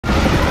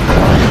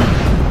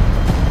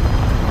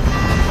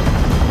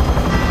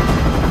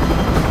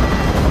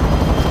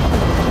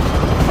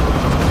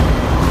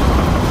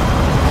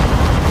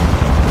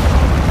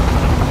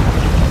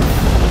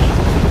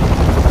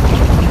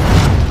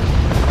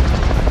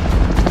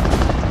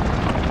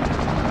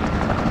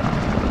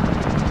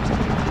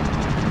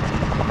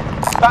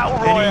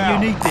royale.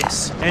 Any, you need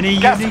this. Any,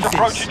 Gas you is need this.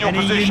 approaching your Any,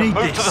 position. you need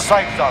Move this. to the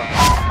safe zone.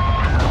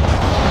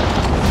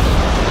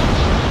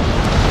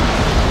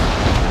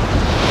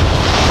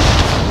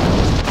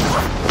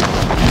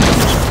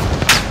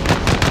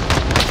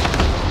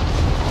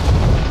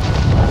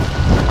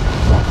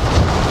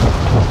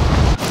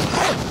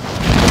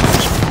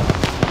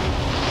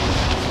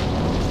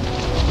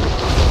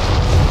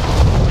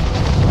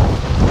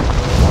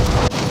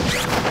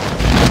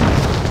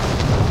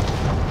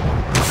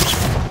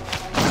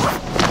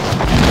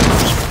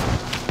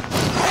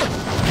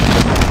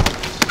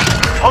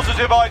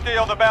 Positive ID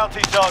on the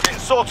bounty target.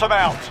 Sort them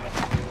out.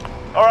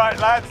 All right,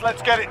 lads,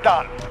 let's get it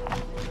done.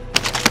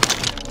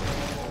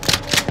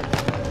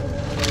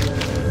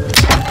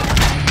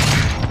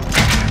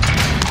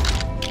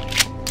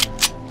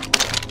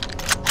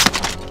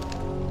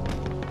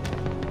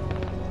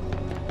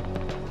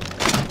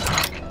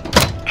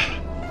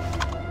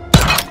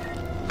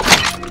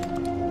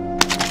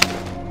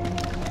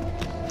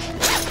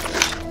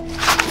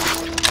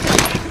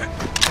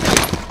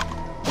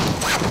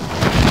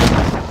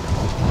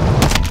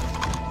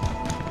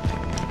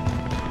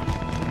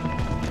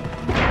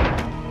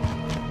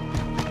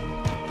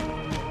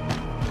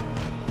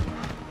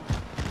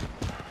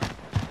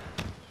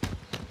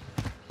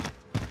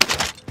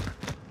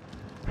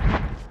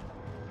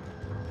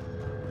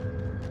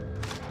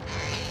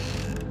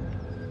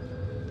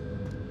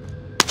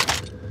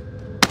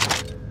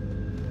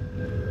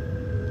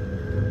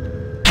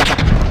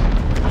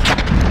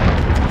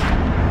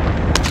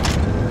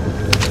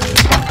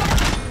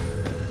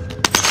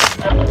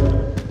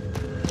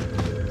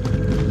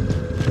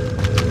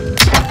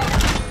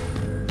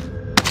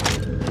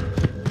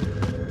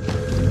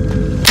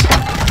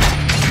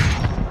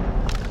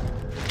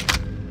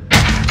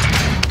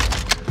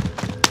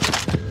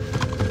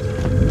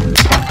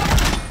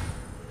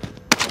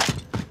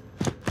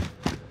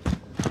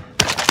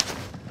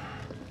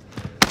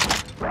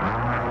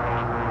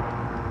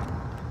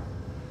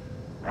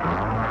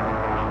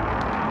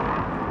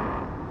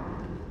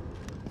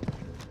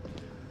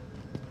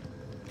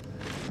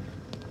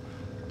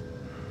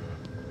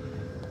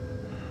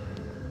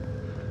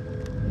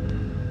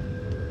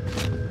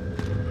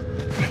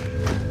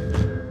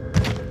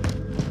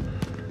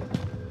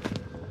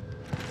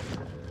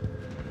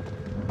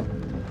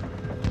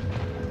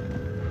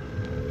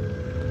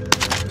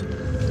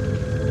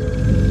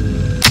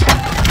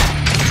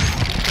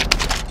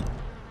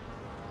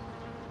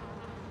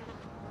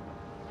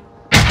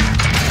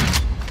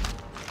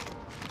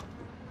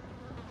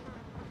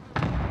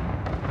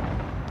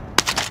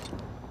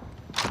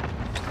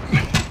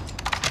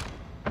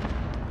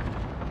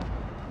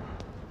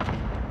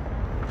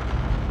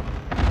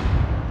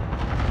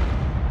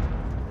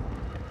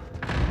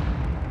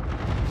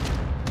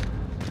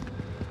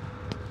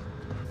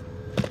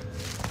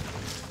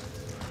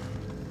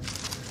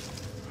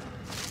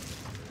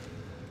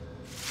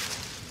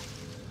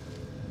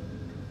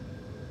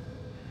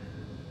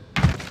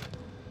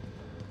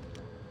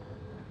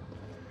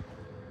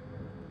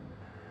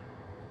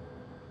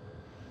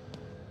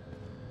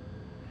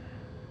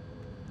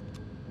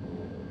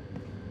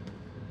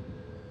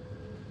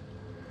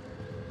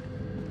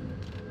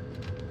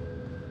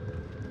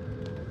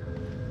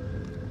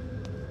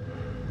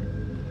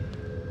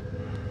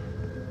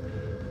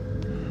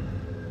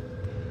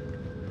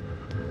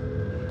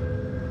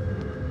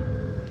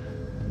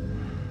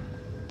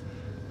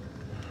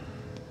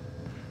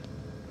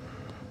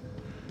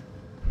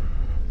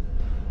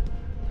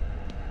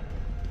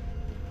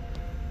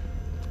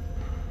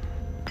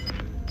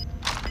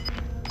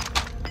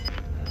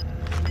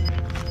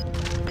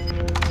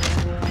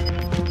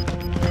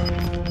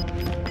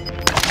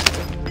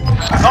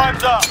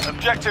 Time's up.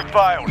 Objective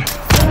failed.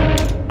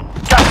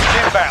 Gas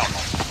is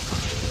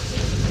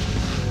inbound.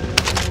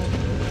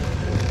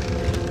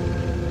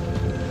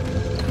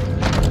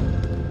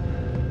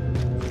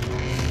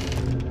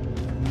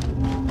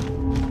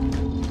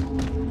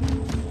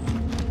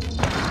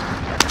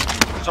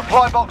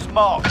 Supply box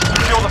marked.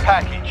 Secure the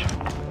package.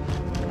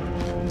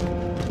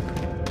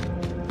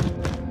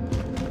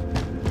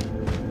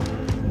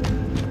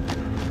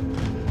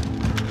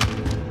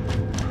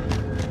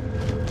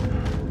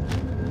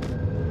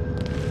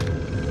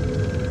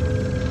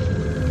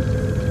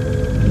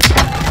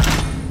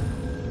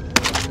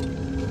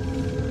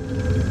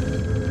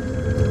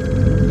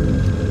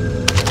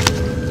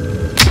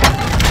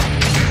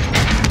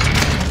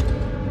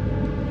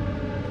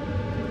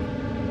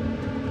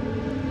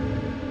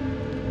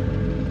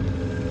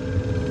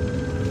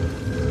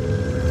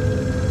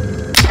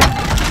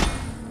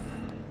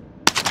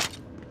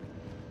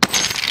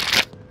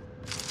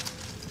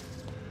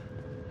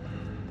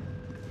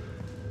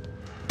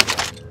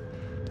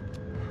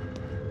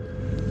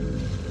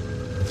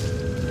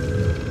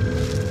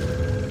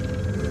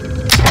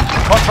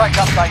 Contract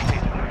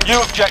updated.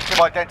 New objective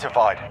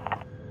identified.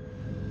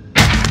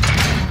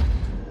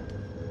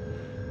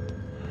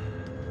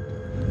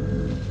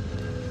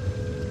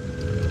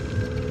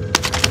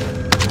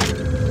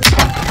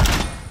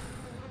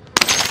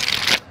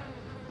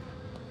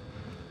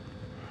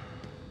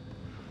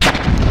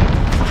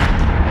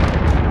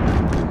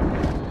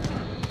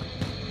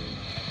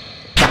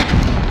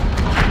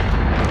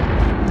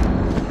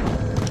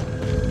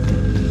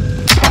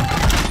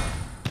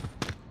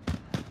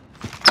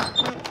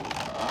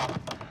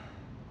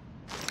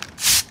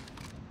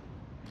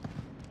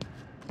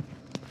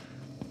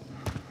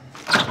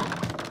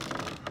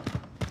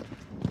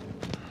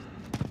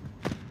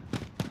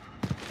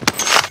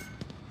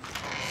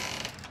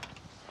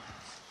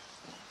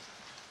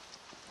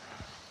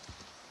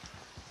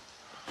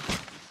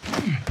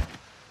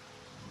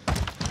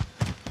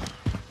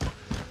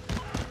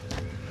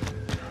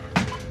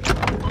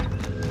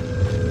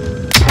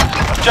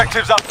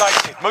 Objectives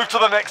updated. Move to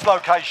the next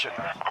location.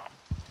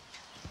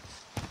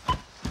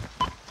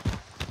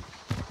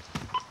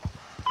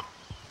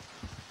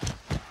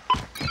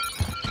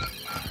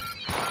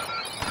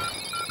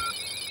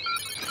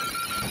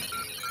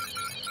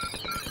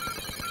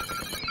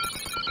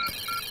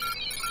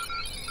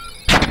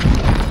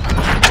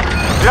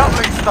 The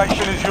uplink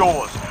station is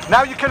yours.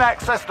 Now you can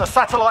access the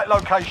satellite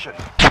location.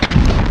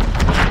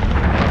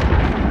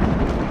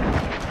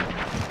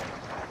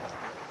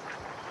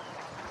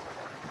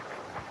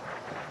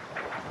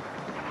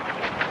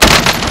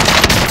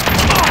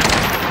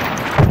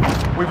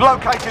 We've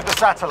located the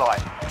satellite.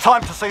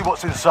 Time to see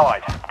what's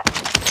inside.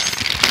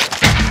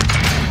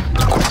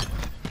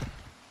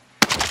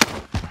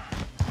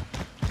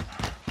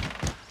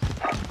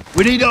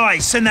 We need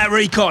eyes. Send that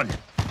recon.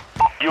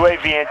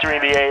 UAV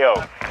entering the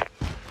AO.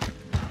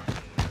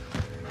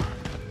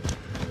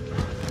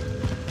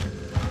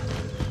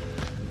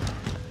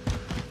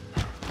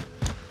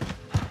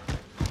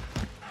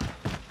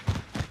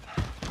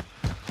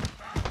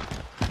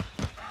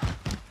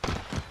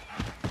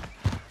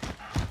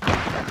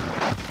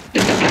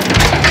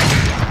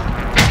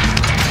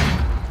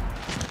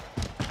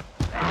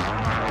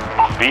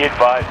 Be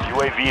advised,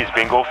 UAV is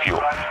bingo fuel.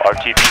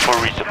 RTB for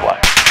resupply.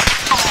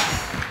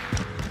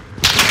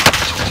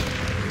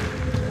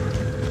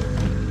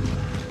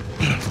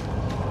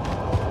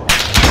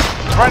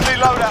 Friendly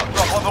loadout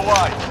drop on the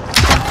way.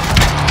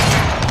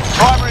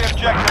 Primary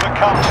objective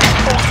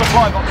accomplished. All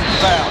supply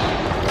boxes found.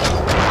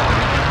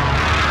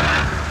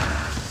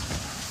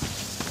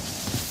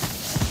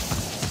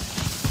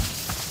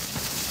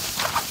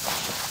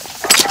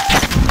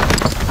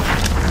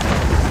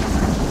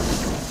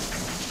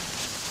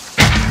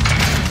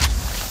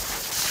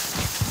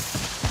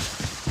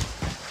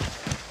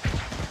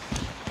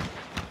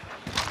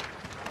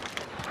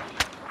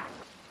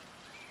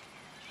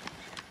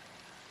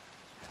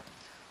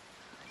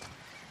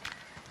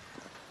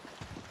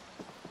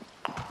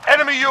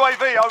 Enemy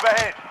UAV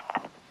overhead.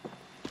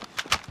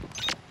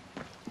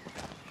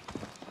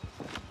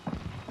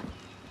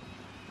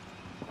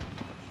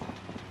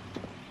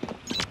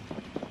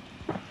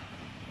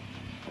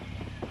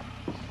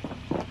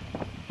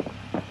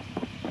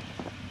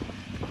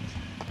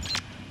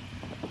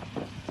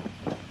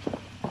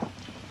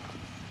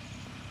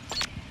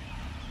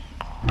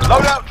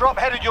 Loadout drop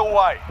headed your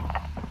way.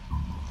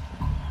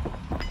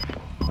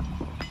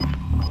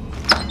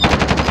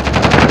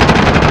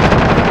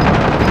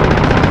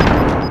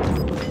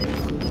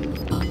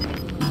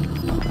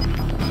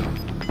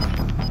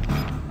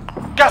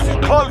 Gas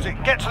is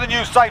closing. Get to the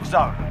new safe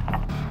zone.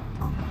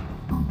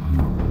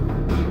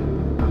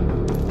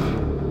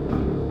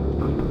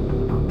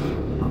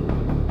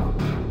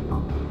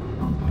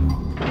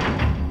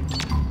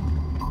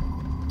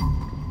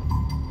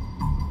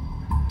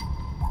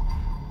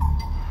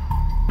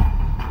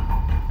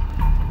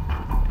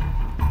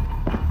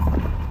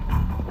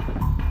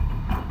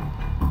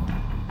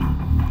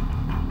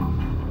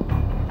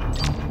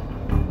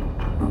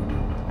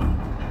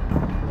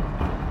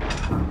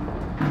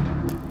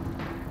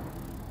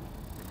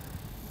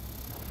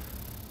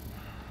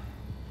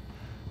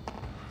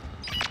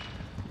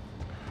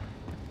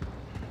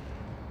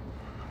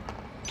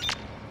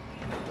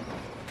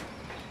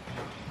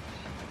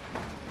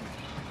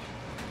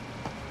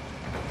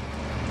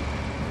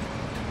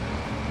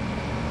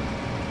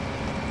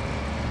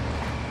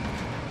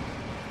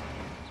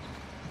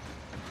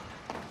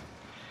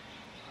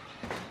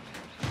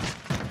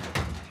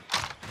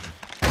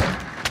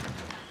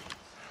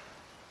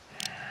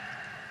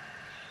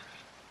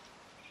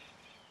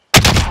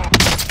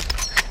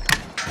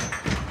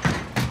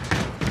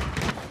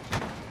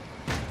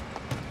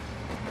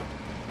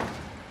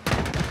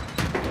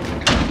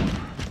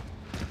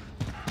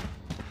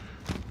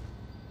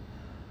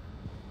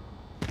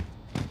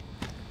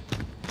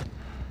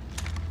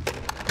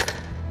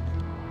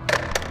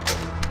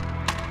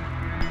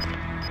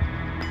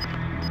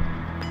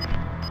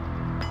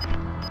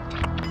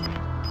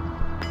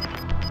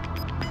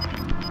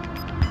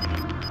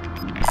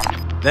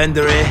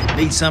 Vendor here.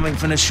 Need something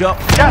from the shop?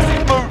 Gas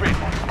is moving.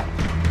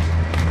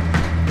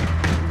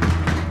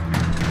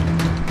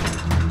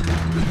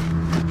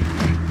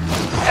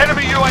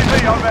 Enemy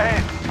UAV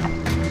overhead.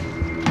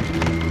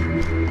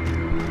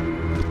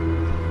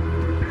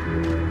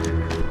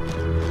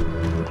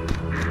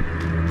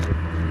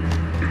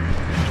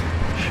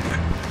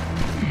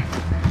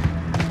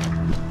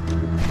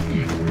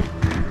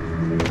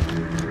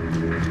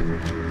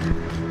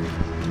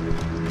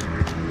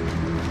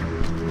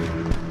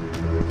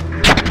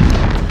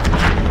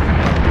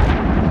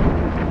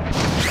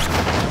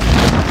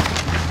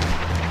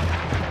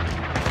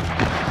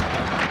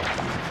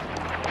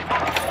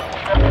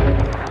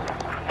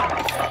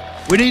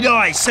 We need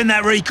eyes. Send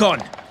that recon.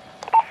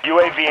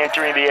 UAV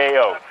entering the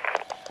AO.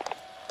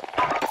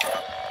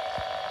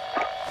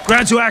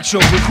 Ground to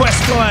actual.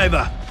 Request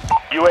flyover.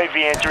 UAV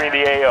entering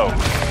the AO.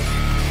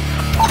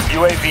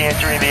 UAV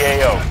entering the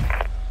AO.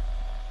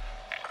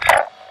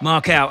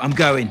 Mark out. I'm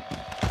going.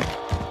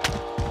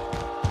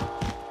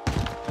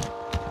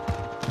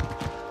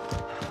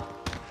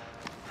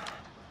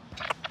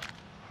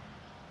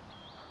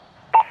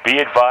 Be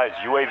advised,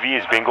 UAV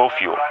is bingo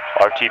fuel.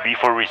 RTB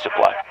for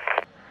resupply.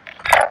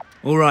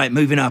 All right,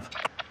 moving up.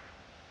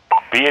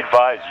 Be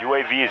advised,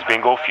 UAV is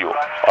bingo fuel.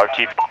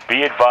 RTB.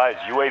 Be advised,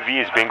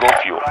 UAV is bingo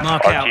fuel.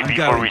 Mark out, I'm RTB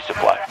for going.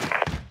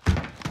 resupply.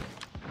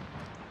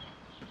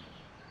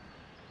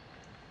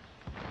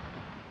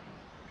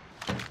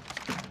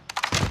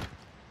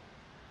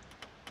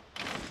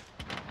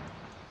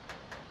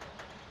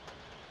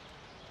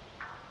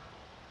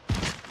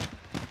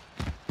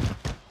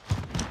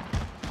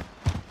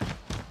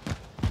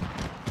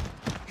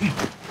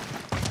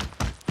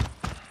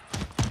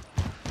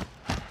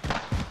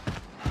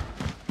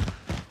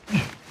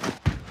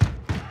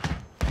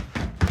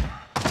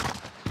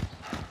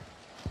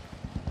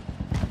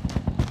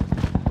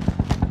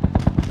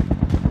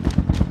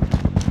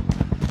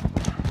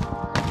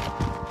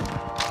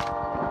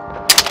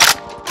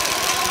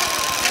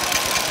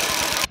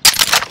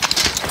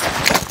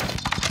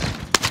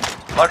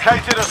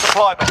 Located a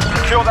supply box.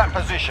 Secure that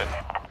position.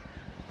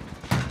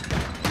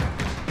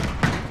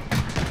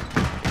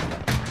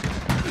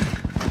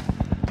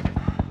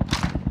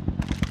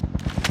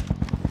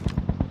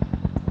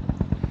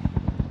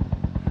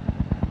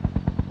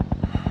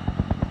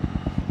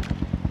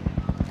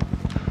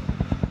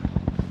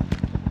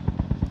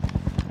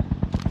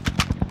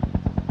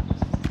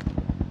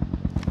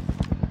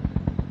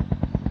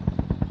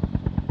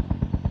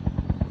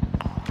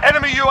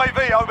 Enemy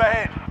UAV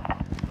overhead.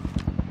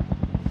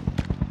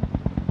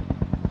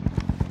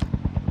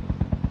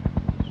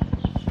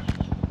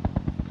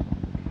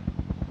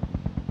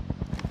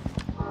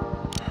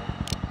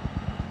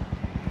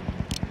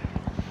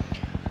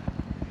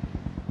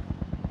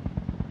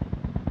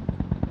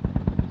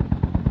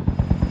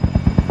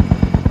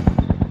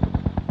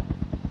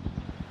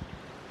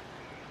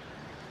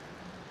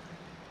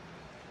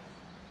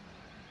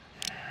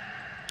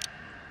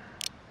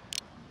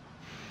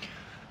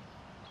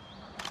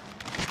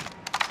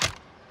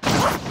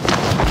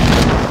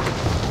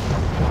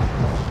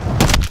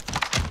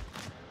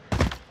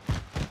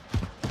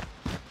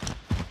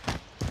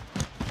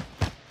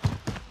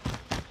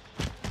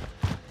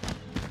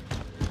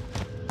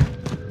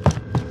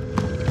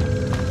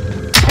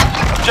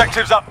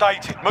 Objectives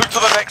updated. Move to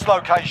the next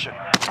location.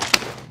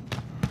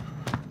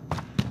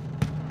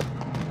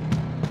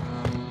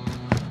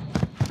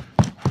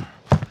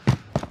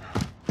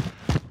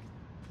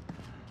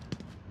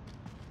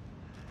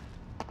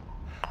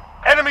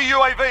 Enemy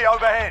UAV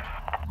overhead.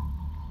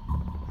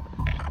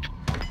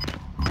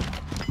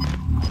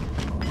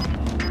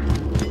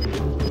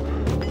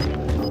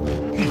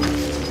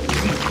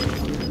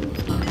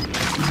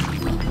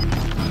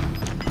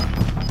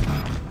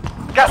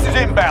 Gas is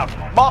inbound.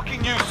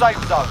 Marking new safe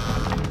zone.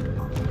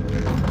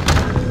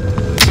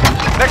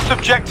 Next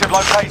objective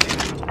located.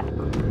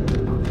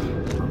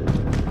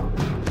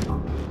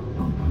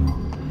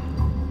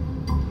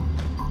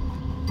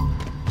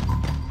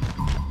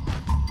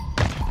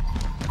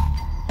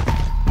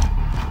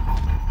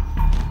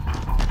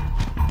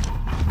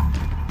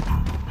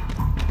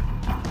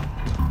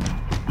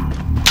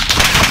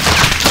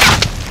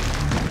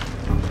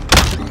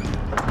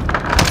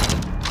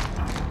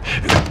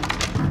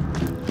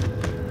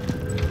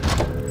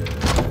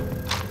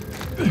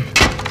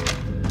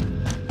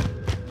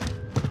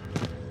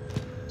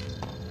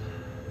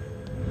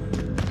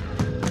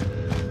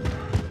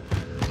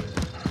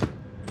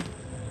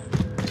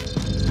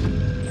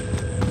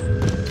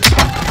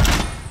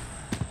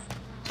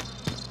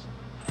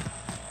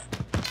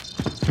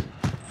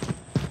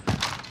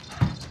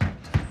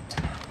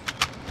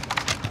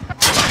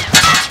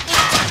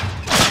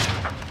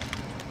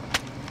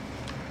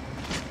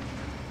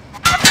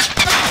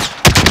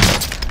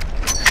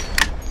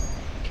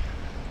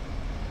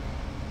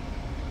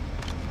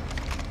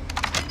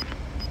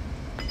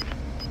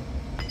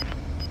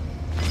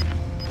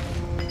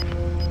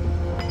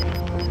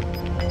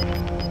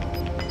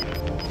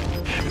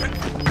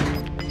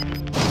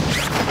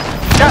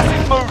 Gas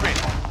is moving.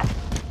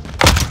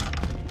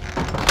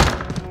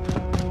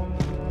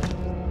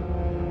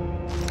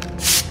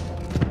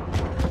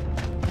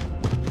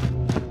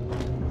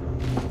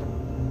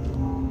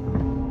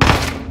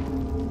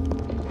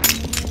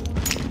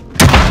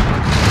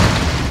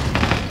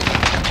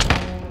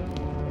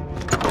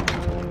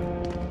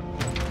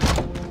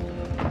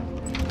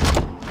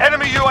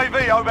 Enemy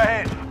UAV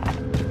overhead.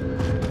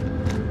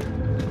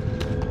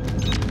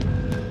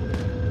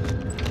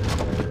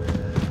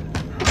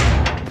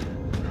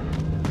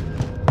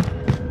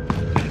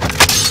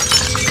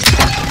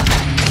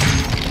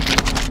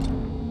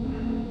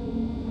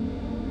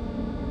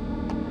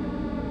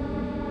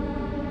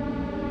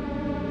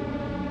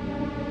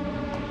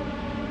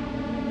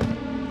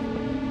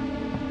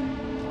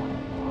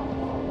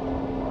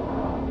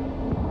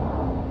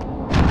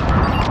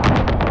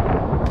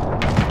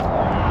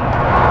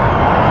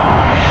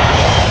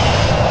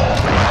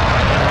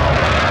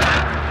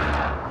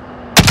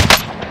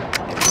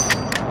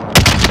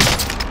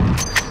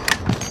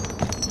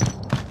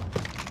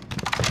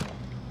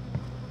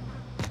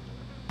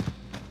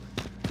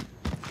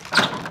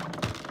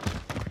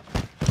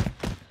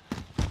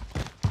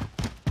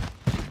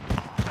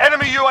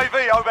 Enemy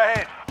UAV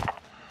overhead.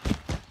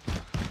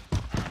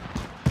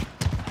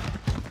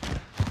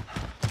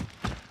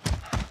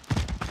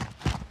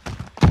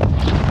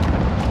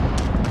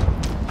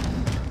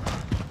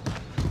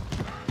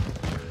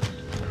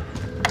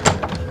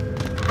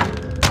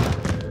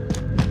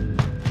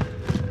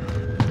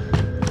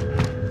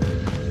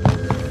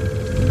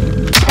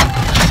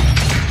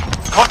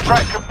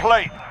 Contract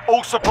complete.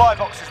 All supply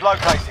boxes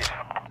located.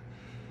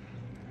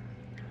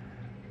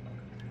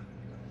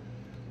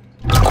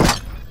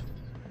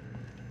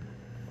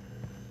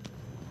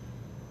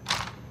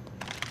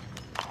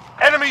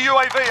 Enemy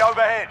UAV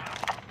overhead.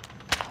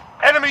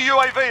 Enemy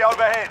UAV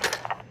overhead.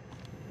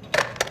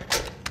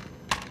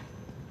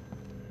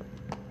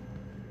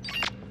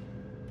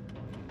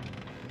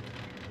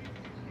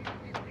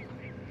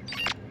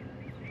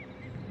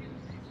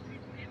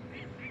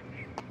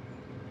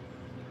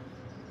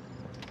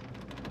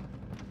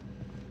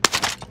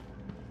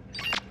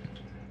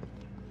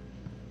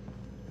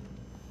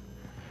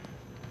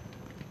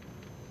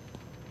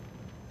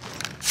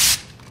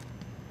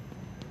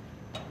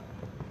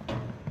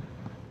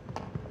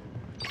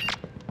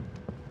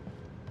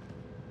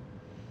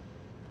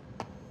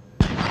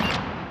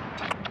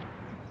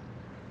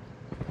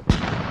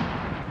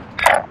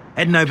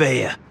 Heading over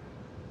here.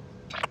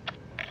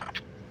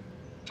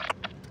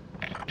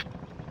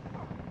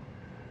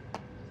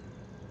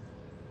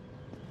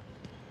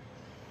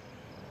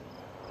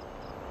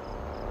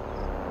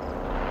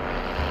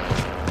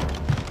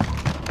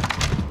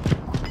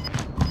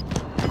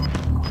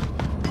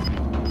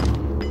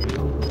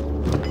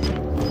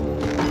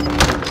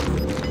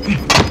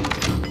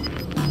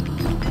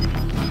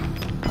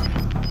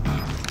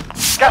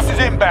 Gas is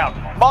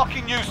inbound.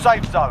 Marking new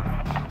safe zone.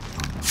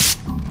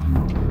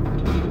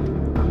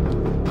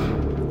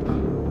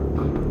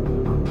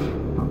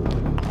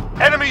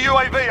 Enemy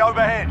UAV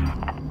overhead.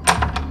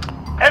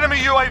 Enemy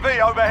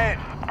UAV overhead.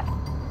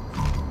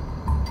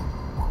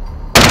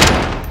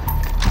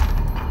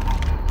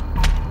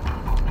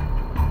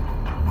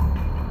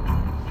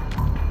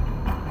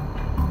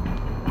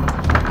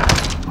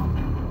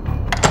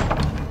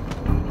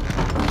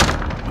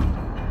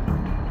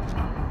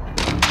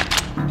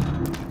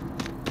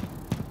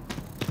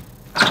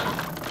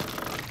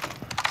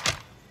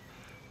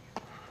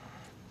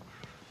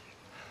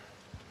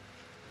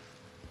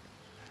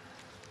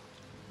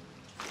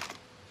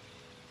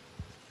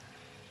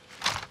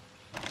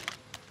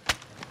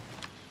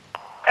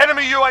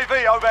 Enemy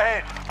UAV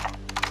overhead.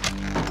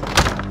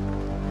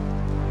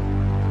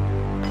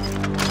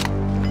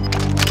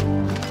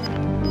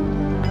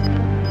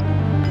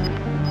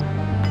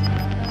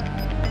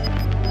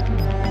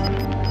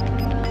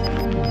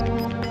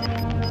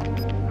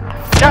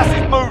 Gas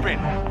is moving.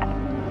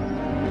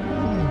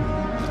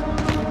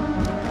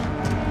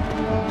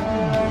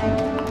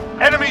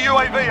 Enemy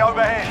UAV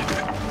overhead.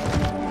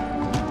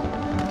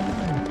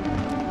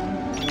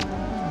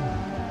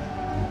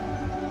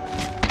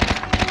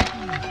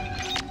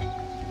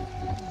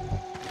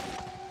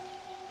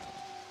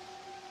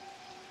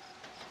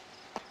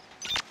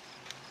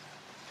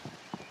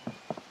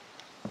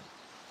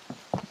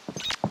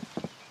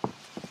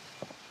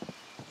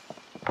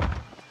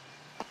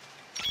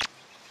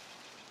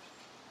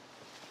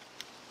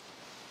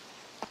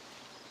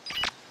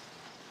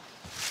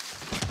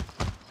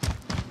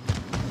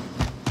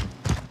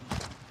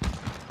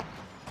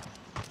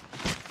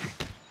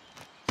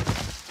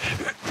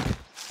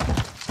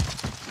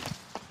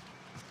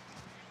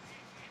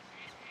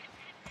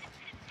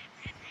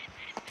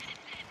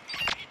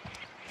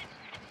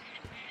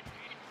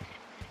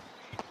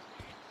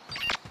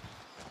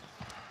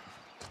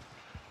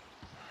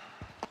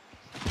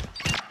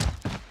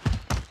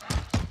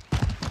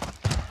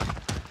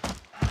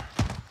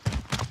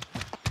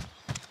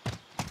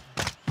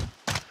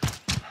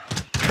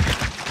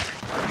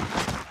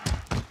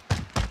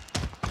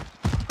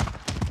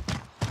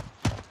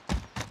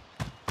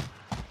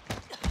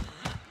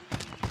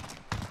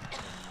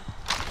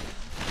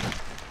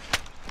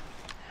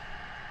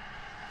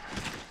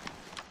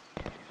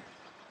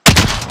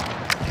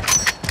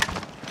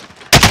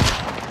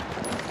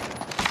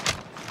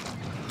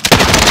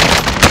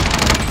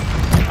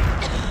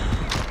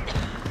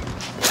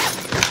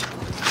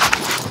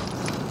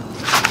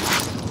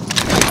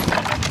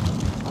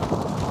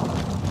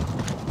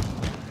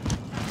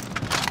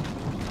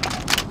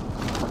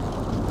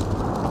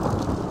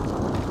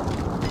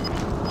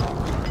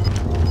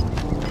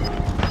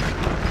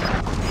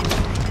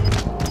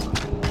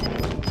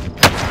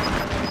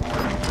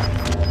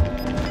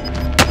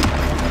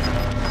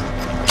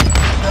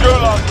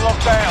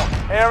 Locked down.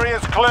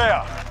 Area's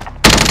clear.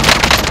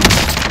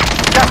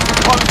 Gas is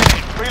closing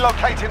in.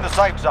 Relocating the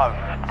safe zone.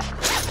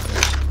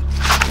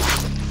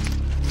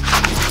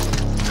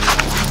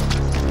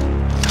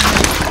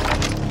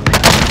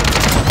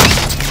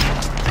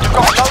 You've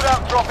got a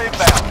loadout drop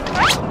inbound.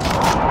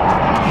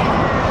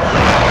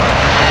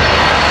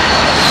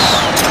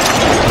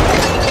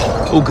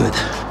 All good.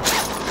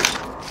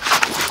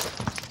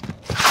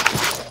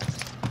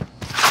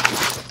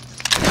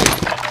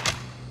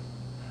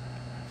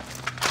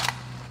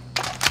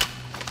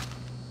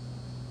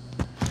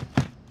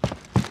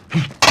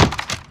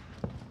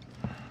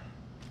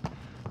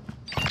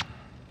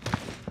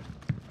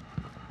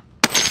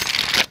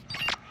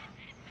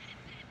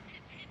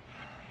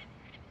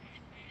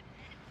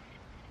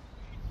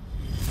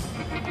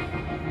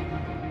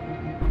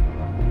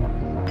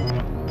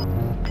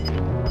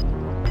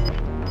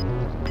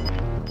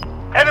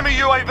 Enemy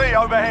UAV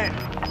overhead.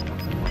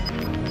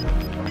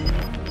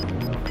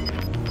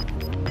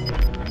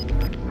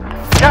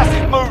 Gas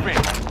is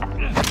moving.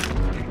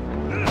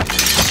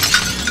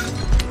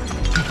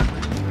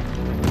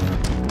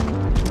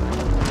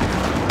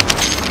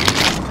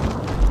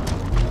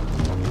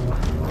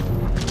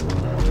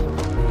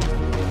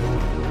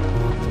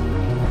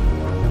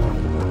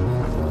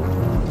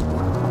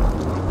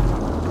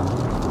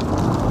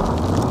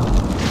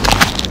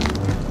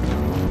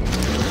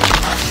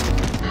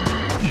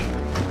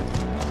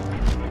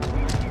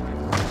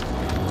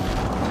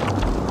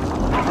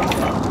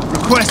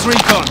 Request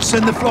recon.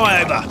 Send the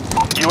flyover.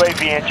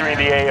 UAV entering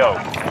the AO.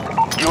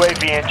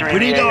 UAV entering We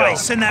the need AO.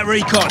 eyes. Send that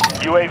recon.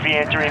 UAV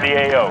entering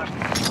the AO.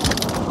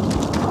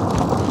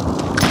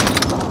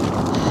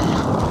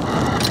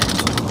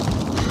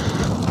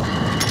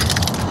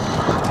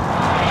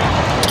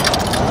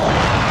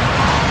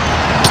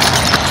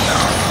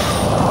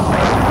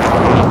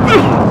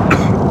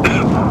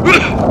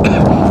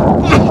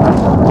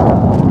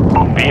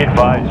 Be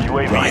advised,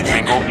 UAV is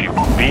bingo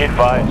fuel. Be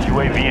advised,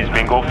 UAV is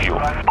bingo fuel.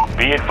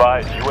 Be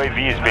advised,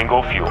 UAV is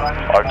bingo fuel.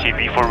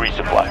 RTV for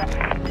resupply.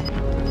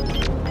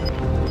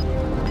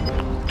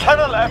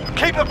 10 left,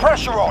 keep the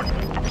pressure on.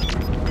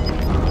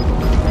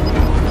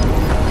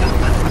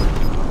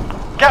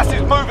 Gas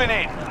is moving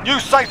in. New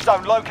safe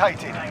zone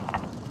located.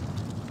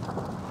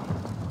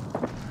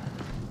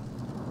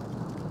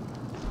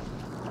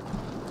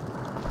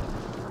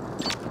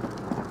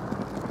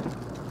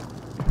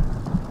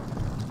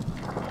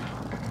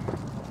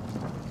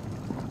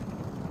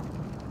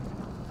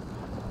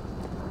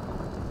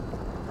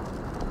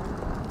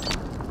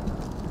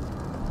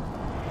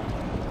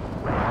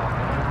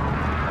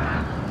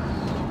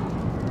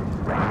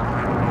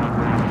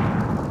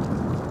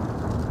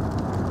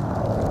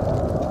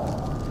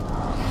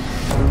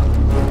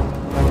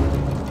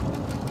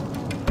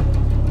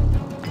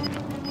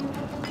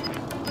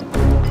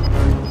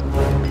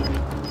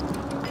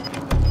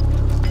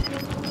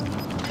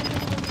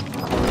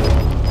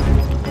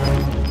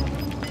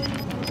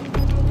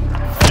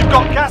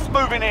 Got gas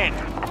moving in.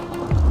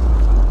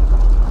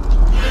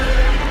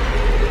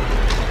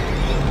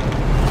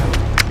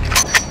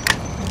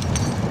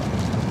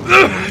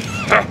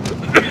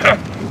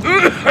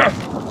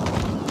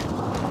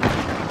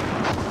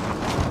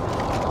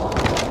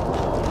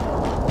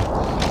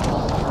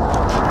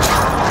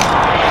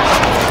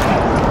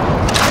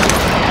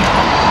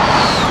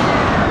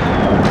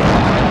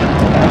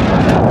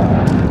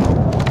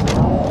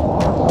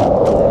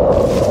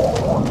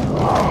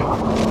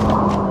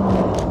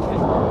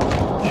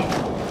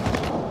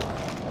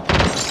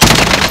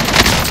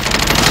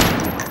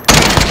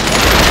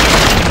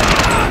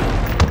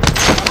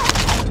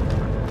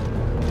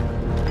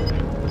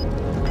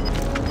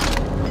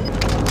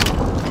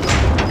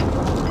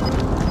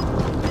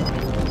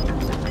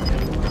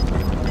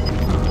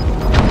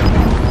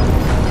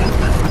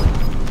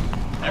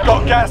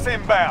 Got gas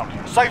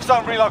inbound. Safe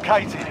zone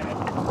relocated.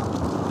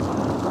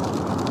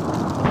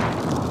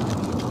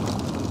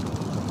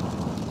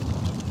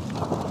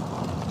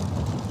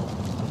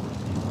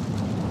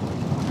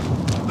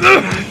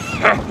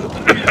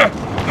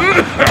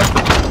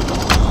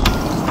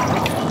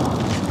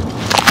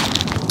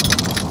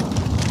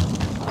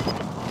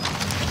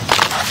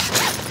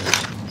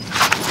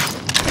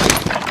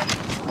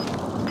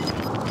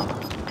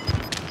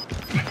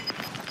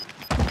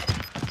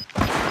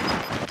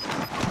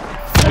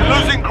 You're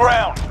losing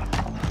ground.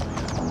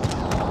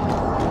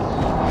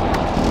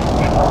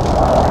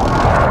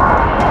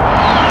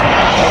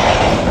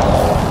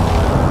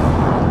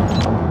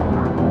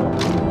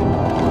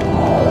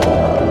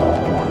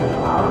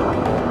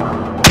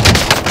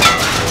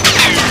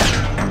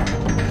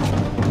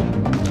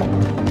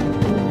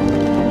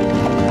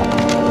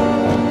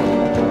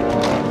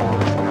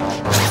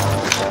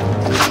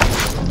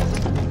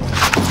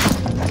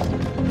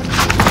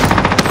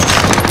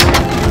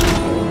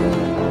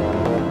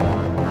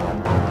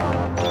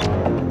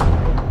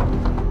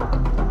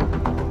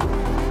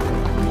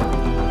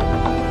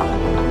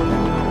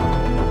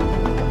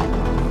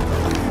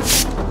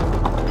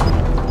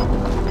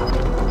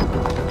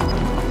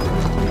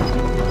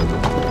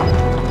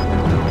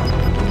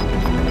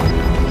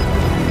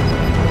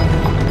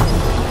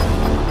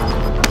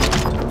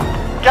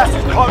 Gas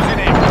is closing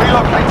in.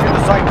 Relocating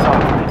the safe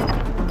zone.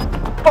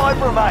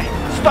 5 remain.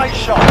 Stay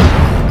sharp.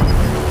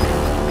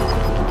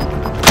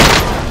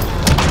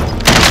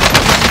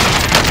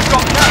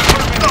 Got gas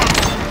moving on.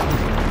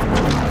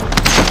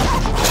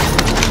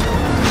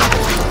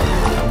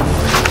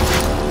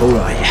 All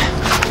right.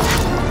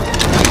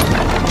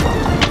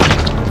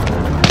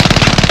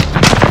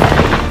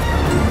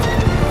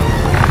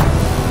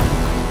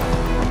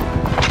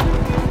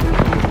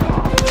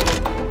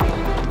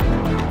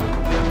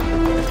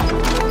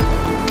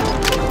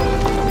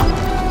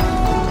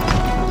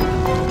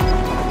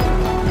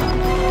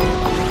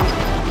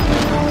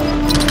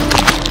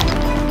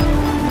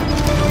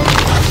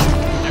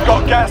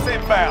 Got gas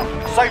inbound.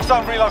 Safe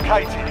zone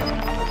relocated.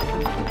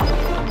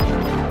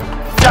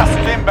 Gas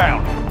is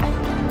inbound.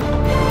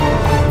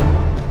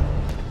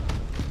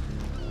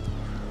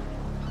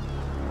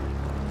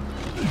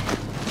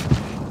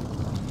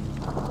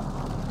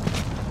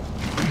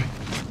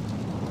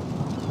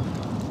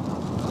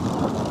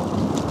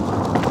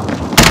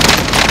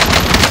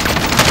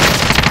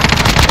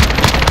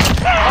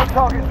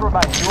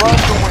 You earned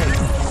the win.